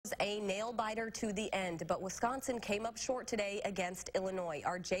a nail-biter to the end, but Wisconsin came up short today against Illinois.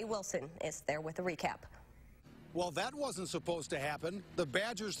 Our Jay Wilson is there with a recap. Well, that wasn't supposed to happen. The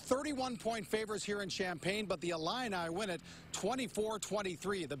Badgers 31-point favorites here in Champaign, but the Illini win it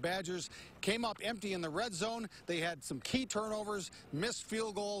 24-23. The Badgers came up empty in the red zone. They had some key turnovers, missed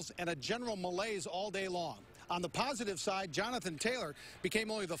field goals, and a general malaise all day long. On the positive side, Jonathan Taylor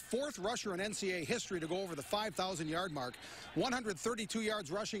became only the 4th rusher in NCAA history to go over the 5,000-yard mark. 132 yards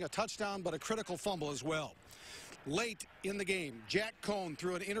rushing, a touchdown, but a critical fumble as well. Late in the game, Jack Cohn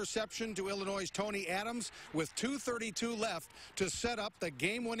threw an interception to Illinois' Tony Adams with 2:32 left to set up the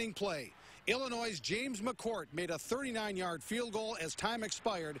game-winning play. Illinois' James McCourt made a 39-yard field goal as time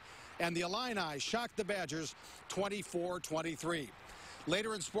expired, and the Illini shocked the Badgers 24-23.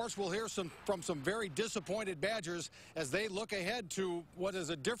 Later in sports, we'll hear from some very disappointed Badgers as they look ahead to what is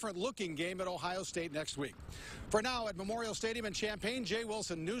a different-looking game at Ohio State next week. For now, at Memorial Stadium in Champaign, Jay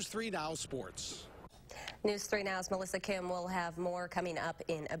Wilson, News 3 Now Sports. News 3 Now's Melissa Kim will have more coming up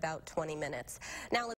in about 20 minutes. Now.